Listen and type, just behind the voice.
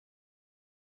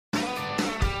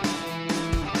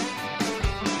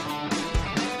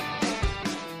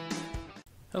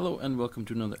Hello and welcome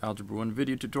to another Algebra 1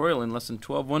 video tutorial. In lesson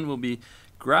 12.1 we'll be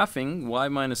graphing y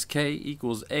minus k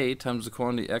equals a times the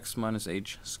quantity x minus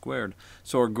h squared.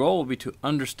 So our goal will be to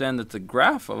understand that the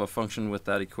graph of a function with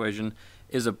that equation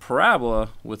is a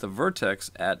parabola with a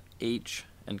vertex at h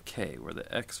and k, where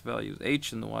the x value is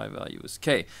h and the y value is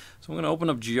k. So I'm going to open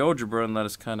up GeoGebra and let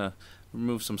us kind of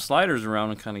move some sliders around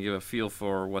and kind of give a feel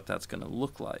for what that's going to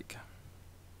look like.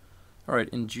 Alright,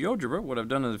 in GeoGebra, what I've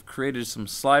done is I've created some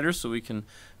sliders so we can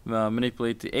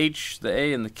manipulate the h, the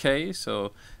a, and the k.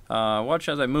 So watch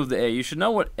as I move the a. You should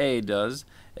know what a does.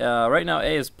 Right now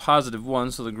a is positive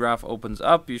 1, so the graph opens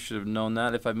up. You should have known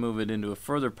that. If I move it into a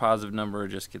further positive number, it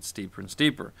just gets steeper and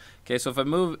steeper. Okay, so if I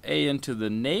move a into the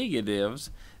negatives,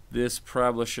 this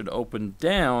parabola should open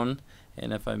down,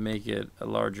 and if I make it a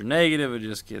larger negative, it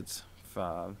just gets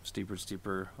steeper,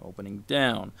 steeper, opening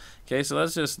down. Okay, so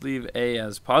let's just leave a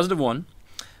as positive 1.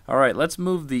 Alright, let's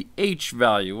move the h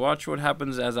value. Watch what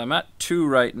happens as I'm at 2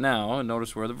 right now, and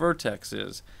notice where the vertex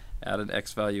is at an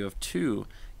x value of 2.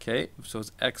 Okay, so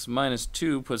it's x minus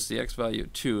 2 puts the x value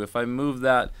at 2. If I move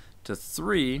that to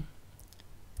 3,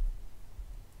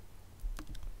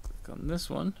 click on this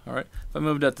one. Alright, if I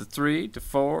move that to 3, to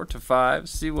 4, to 5,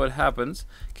 see what happens.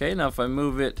 Okay, now if I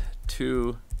move it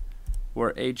to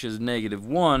where h is negative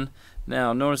 1.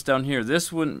 Now notice down here,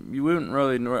 this wouldn't, you wouldn't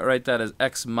really write that as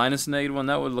x minus negative 1.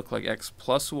 That would look like x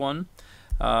plus 1.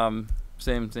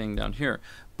 Same thing down here.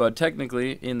 But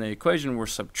technically in the equation we're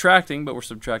subtracting, but we're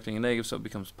subtracting a negative, so it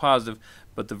becomes positive.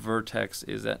 But the vertex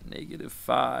is at negative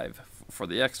 5 for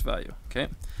the x value. Okay,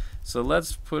 so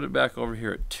let's put it back over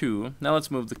here at 2. Now let's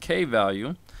move the k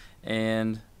value,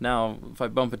 and now if I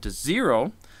bump it to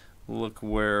 0, look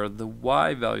where the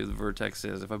y value of the vertex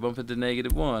is. If I bump it to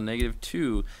negative 1, negative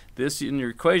 2, this in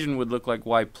your equation would look like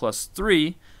y plus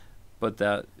 3, but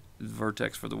that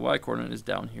vertex for the y coordinate is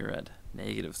down here at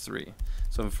negative 3.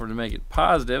 So if we're to make it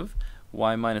positive,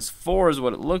 y minus 4 is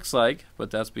what it looks like,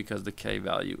 but that's because the k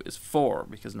value is 4,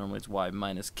 because normally it's y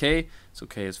minus k, so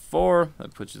k is 4.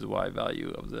 That puts you the y value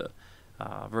of the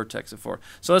vertex at 4.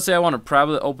 So let's say I want a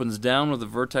parabola that opens down with a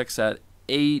vertex at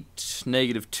 8,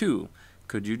 negative 2.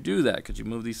 Could you do that? Could you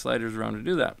move these sliders around to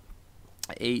do that?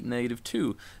 8, negative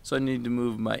 2. So I need to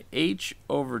move my h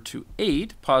over to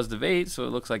 8, positive 8, so it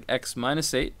looks like x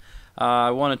minus 8.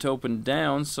 I want it to open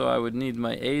down, so I would need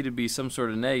my a to be some sort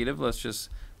of negative. Let's just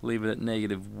leave it at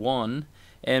negative 1.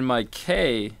 And my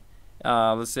k,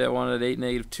 let's say I wanted 8,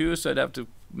 negative 2, so I'd have to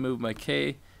move my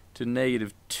k to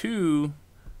negative 2,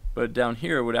 but down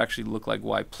here it would actually look like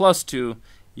y plus 2,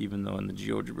 even though in the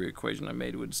GeoGebra equation I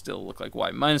made it would still look like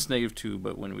y minus negative 2,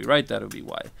 but when we write that it would be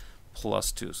y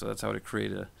plus 2. So that's how to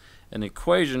create an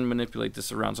equation, manipulate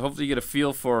this around. So hopefully you get a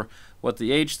feel for what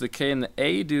the h, the k, and the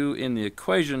a do in the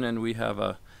equation, and we have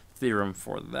a theorem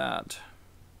for that.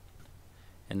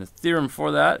 And the theorem for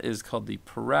that is called the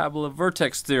Parabola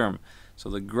Vertex theorem. So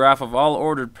the graph of all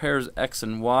ordered pairs x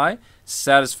and y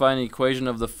satisfying the equation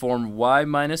of the form y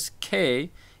minus k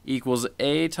equals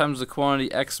a times the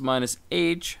quantity x minus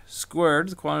h squared,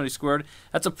 the quantity squared.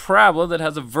 That's a parabola that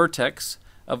has a vertex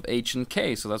of h and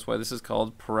k. So that's why this is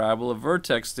called Parabola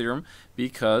Vertex theorem,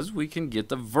 because we can get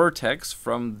the vertex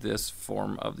from this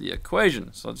form of the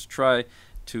equation. So let's try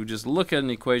to just look at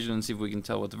an equation and see if we can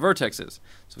tell what the vertex is.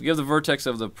 So we give the vertex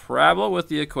of the parabola with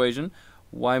the equation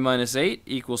y minus 8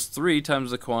 equals 3 times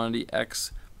the quantity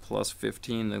x plus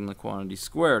 15, then the quantity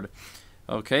squared.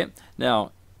 Okay,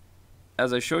 now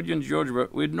as I showed you in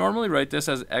GeoGebra, we'd normally write this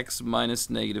as x minus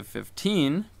negative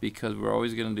 15, because we're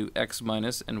always going to do x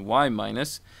minus and y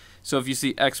minus. So if you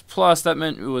see x plus, that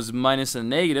meant it was minus a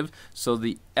negative, so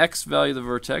the x value of the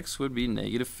vertex would be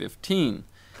negative 15.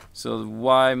 So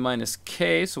y minus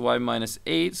k, so y minus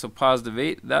 8, so positive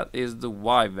 8, that is the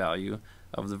y value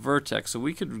of the vertex. So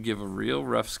we could give a real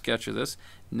rough sketch of this.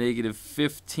 Negative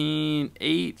 15,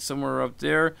 8, somewhere up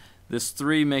there. This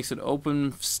 3 makes it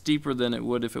open steeper than it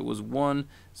would if it was 1,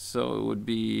 so it would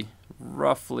be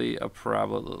roughly a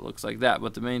parabola that looks like that.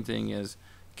 But the main thing is,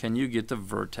 can you get the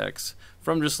vertex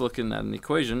from just looking at an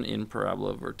equation in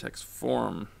parabola vertex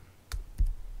form?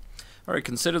 Alright,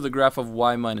 consider the graph of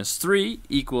y minus 3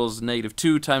 equals negative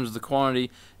 2 times the quantity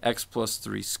x plus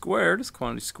 3 squared, this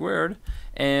quantity squared,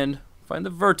 and find the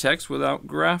vertex without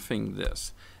graphing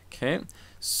this. Okay,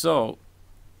 so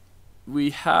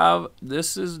we have,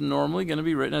 this is normally going to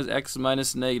be written as x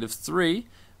minus negative 3,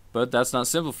 but that's not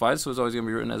simplified, so it's always going to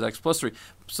be written as x plus 3.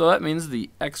 So that means the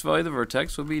x value of the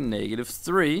vertex would be negative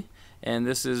 3, and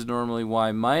this is normally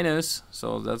y minus,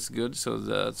 so that's good, so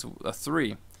that's a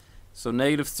 3. So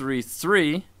negative 3,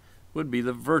 3 would be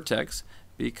the vertex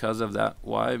because of that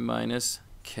y minus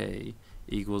k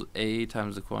equals a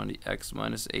times the quantity x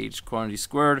minus h quantity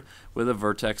squared with a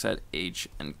vertex at h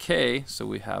and k. So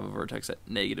we have a vertex at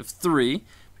 -3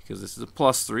 because this is a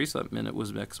 +3, so that meant it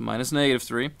was x minus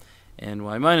 -3, and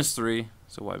y minus 3,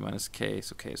 so y minus k,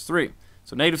 so k is 3.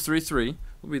 So -3, 3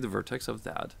 will be the vertex of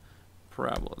that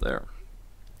parabola there.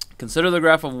 Consider the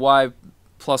graph of y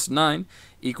plus 9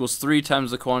 equals 3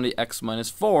 times the quantity x minus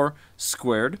 4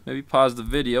 squared. Maybe pause the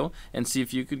video and see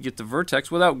if you could get the vertex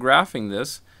without graphing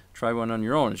this. Try one on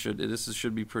your own. This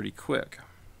should be pretty quick.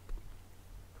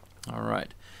 All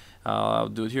right. I'll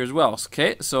do it here as well.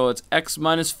 Okay, so it's x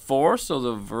minus 4, so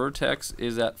the vertex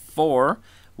is at 4.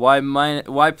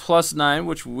 Y plus 9,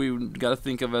 which we got to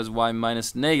think of as y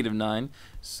minus -9,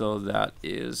 so that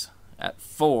is at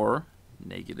 4,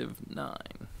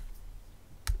 -9.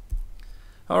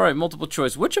 All right, multiple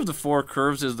choice. Which of the 4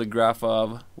 curves is the graph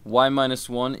of y minus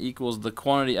 1 equals the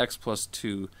quantity x plus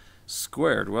 2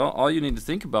 squared? Well, all you need to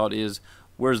think about is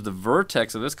where's the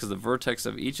vertex of this, because the vertex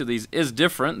of each of these is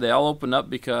different. They all open up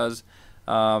because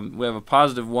we have a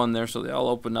 +1 there, so they all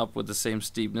open up with the same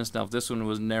steepness. Now, if this one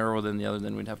was narrower than the other,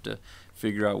 then we'd have to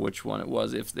figure out which one it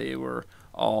was if they were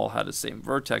all had the same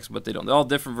vertex, but they don't. They're all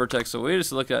different vertex, so we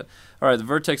just look at, all right, the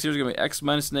vertex here is going to be x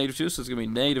minus -2, so it's going to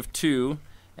be -2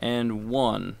 and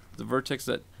 1. The vertex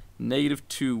at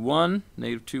 -2, 1,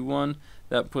 -2, 1,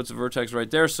 that puts a vertex right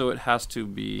there, so it has to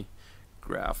be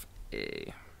graph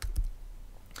A.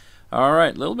 All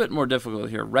right, a little bit more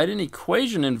difficult here. Write an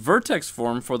equation in vertex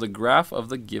form for the graph of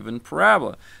the given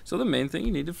parabola. So the main thing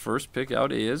you need to first pick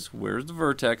out is where's the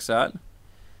vertex at?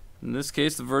 In this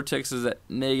case, the vertex is at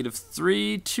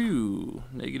 -3, 2.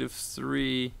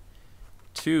 -3,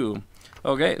 2.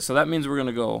 Okay, so that means we're going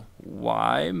to go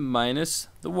y minus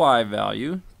the y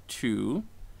value, 2,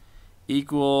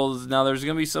 equals, now there's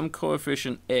going to be some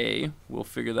coefficient a. We'll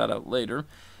figure that out later.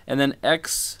 And then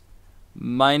x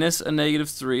minus a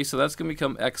 -3, so that's going to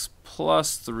become x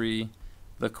plus 3,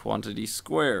 the quantity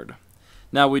squared.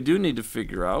 Now we do need to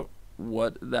figure out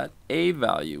what that a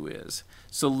value is.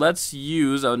 So let's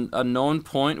use a known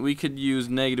point. We could use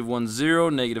 -1, 0,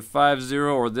 -5,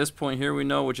 0, or this point here we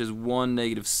know, which is 1,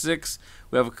 -6.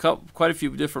 We have quite a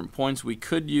few different points we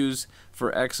could use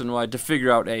for x and y to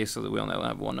figure out a, so that we only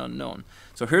have one unknown.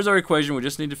 So here's our equation. We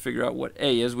just need to figure out what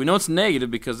a is. We know it's negative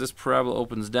because this parabola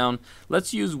opens down.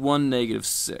 Let's use 1,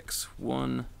 -6.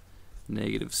 1,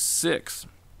 -6.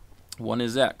 1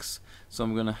 is x. So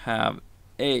I'm going to have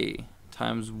a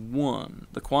times 1,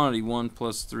 the quantity 1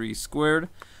 plus 3 squared.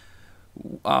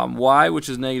 Y, which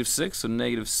is -6, so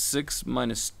 -6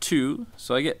 minus 2.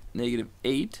 So I get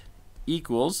 -8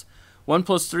 equals 1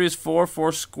 plus 3 is 4.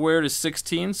 4 squared is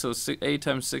 16, so a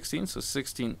times 16, so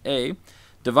 16a.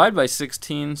 Divide by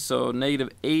 16, so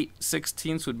 -8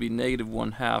 16ths would be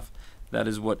 -1/2. That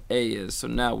is what a is. So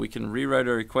now we can rewrite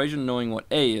our equation knowing what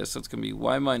a is. So it's going to be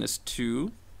y minus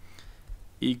 2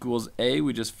 equals a,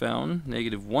 we just found,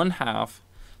 -1/2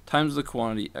 times the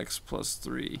quantity x plus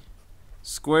 3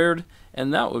 squared.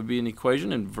 And that would be an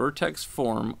equation in vertex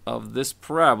form of this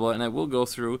parabola. And I will go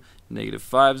through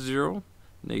 -5, 0,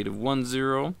 -1,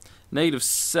 0,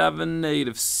 -7,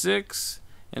 -6,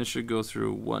 and it should go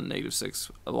through 1, -6,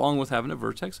 along with having a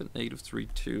vertex at -3,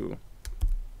 2.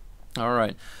 All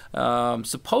right.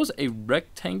 Suppose a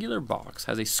rectangular box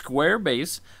has a square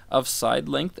base of side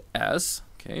length s.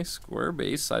 Okay, square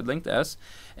base, side length s,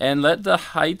 and let the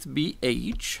height be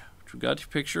h, which we've got your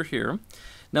picture here.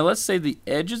 Now let's say the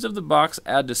edges of the box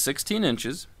add to 16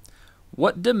 inches.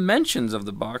 What dimensions of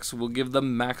the box will give the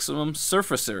maximum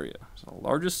surface area? So the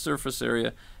largest surface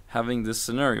area having this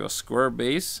scenario, a square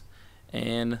base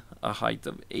and a height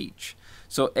of h.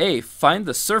 So A, find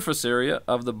the surface area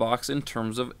of the box in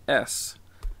terms of s,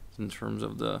 in terms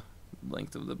of the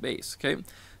length of the base. Okay,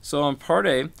 so on part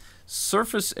A,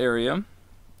 surface area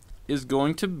is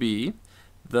going to be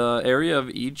the area of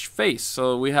each face.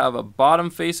 So we have a bottom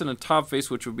face and a top face,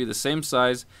 which would be the same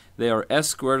size. They are s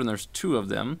squared, and there's 2 of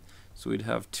them. So we'd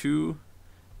have 2s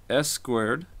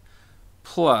squared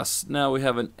plus, now we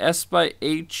have an s by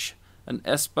h, an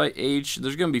s by h.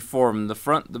 There's going to be 4 of them, the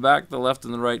front, the back, the left,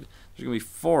 and the right. There's going to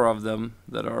be 4 of them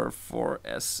that are 4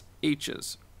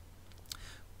 sh's.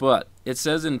 But it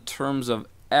says in terms of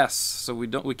s, so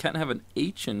we can't have an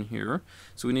h in here.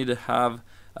 So we need to have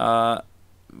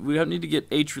we need to get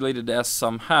h related to s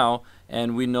somehow,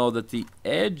 and we know that the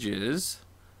edges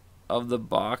of the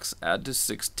box add to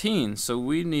 16. So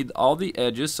we need all the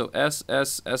edges, so s,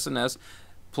 s, s, and s,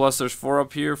 plus there's 4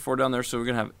 up here, 4 down there, so we're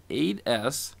going to have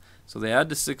 8s. So they add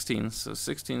to 16, so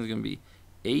 16 is going to be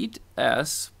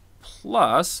 8s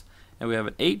plus, and we have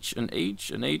an h, an h,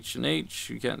 an h, an h.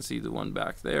 You can't see the one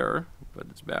back there, but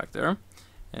it's back there.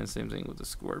 And same thing with the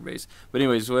square base. But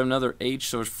anyways, we have another h,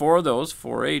 so there's 4 of those,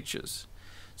 4 h's.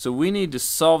 So we need to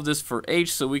solve this for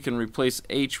h so we can replace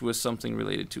h with something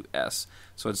related to s.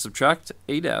 So I'd subtract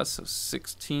 8s, so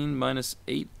 16 minus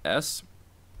 8s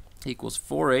equals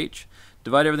 4h.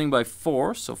 Divide everything by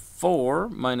 4, so 4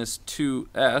 minus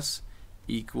 2s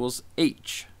equals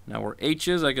h. Now where h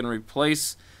is, I can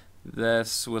replace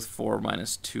this with 4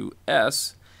 minus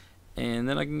 2s. And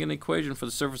then I can get an equation for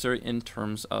the surface area in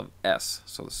terms of s.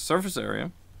 So the surface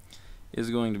area is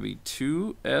going to be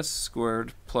 2s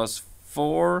squared plus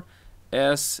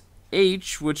 4sh,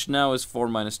 which now is 4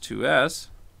 minus 2s.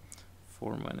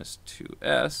 4 minus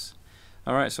 2s.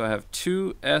 Alright, so I have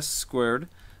 2s squared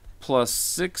plus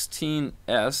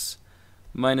 16s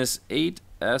minus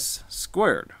 8s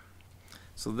squared.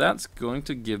 So that's going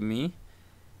to give me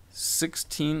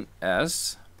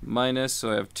 16s minus,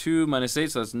 so I have 2 minus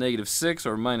 8, so that's negative 6,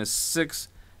 or minus 6s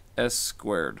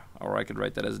squared. Or I could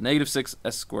write that as negative 6s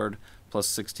squared plus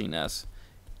 16s,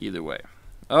 either way.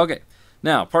 Okay,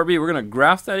 now part B, we're going to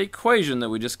graph that equation that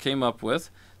we just came up with.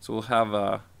 So we'll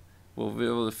have we'll be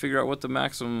able to figure out what the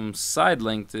maximum side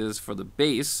length is for the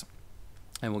base,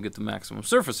 and we'll get the maximum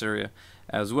surface area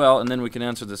as well. And then we can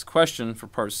answer this question for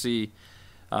part C.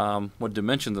 What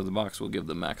dimensions of the box will give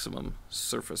the maximum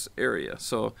surface area.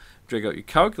 So drag out your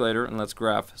calculator and let's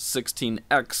graph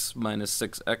 16x minus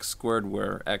 6x squared,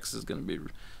 where x is going to be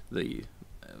the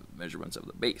measurements of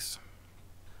the base.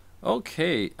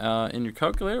 Okay, in your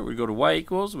calculator we go to y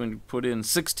equals, we put in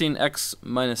 16x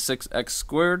minus 6x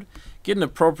squared, get an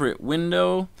appropriate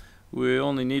window. We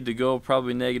only need to go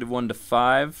probably -1 to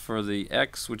 5 for the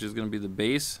x, which is going to be the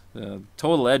base. The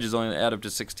total edge is only add up to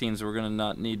 16, so we're going to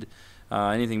not need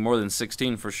anything more than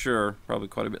 16 for sure, probably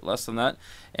quite a bit less than that.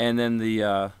 And then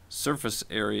the surface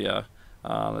area,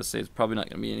 let's say it's probably not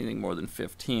going to be anything more than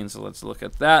 15, so let's look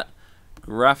at that,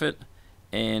 graph it,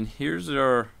 and here's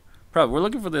our problem. We're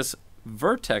looking for this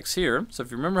vertex here. So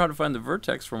if you remember how to find the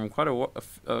vertex from quite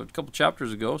a couple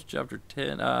chapters ago, chapter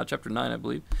 9 I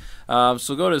believe.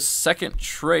 So go to second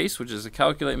trace, which is a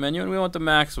calculate menu, and we want the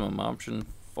maximum, option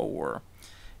 4.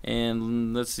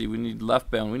 And let's see, we need left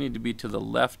bound, we need to be to the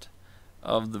left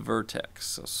of the vertex.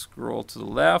 So scroll to the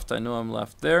left, I know I'm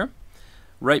left there.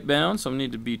 Right bound, so I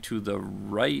need to be to the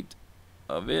right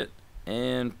of it,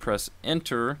 and press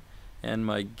enter, and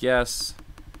my guess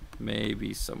may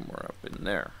be somewhere up in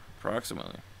there,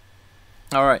 approximately.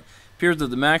 Alright, appears that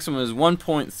the maximum is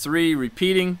 1.3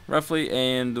 repeating roughly,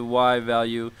 and the y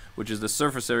value, which is the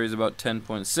surface area, is about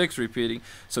 10.6 repeating.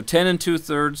 So 10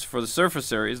 2/3 for the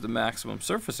surface area is the maximum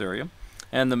surface area,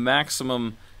 and the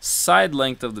maximum side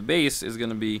length of the base is going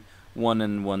to be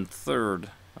 1 1/3.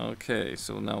 Okay,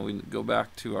 so now we go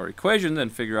back to our equation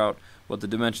and figure out what the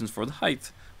dimensions for the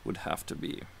height would have to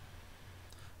be.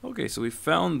 Okay, so we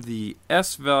found the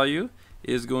S value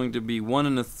is going to be 1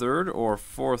 1/3 or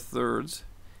 4/3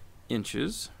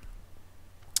 inches,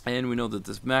 and we know that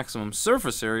this maximum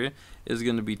surface area is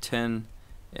going to be 10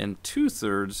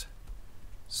 2/3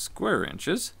 square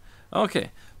inches.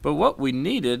 Okay, but what we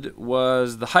needed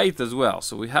was the height as well.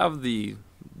 So we have the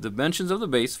dimensions of the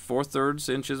base, 4/3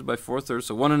 inches by 4/3,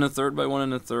 so 1 1/3 by 1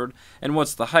 1/3. And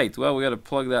what's the height? Well, we got to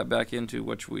plug that back into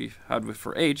what we had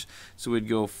for h. So we'd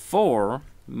go 4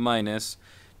 minus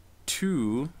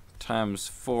 2 times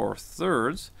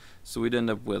 4/3. So we'd end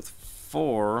up with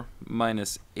 4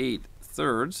 minus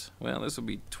 8/3. Well, this will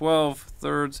be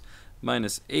 12/3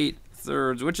 minus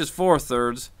 8/3, which is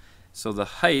 4/3. So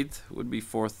the height would be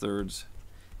 4/3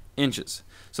 inches.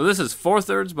 So this is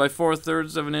 4/3 by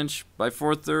 4/3 of an inch by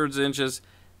 4/3 inches.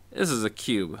 This is a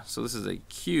cube. So this is a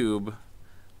cube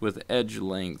with edge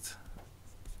length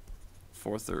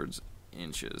 4/3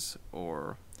 inches,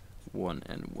 or 1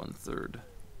 1/3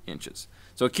 inches.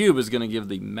 So a cube is going to give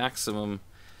the maximum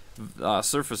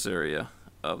surface area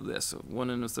of this. So 1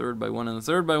 1/3 by 1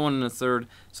 1/3 by 1 1/3.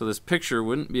 So this picture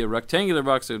wouldn't be a rectangular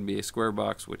box, it would be a square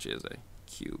box, which is a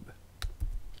cube.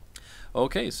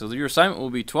 Okay, so your assignment will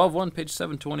be 12-1, page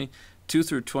 720, 2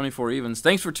 through 24 evens.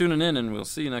 Thanks for tuning in, and we'll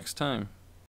see you next time.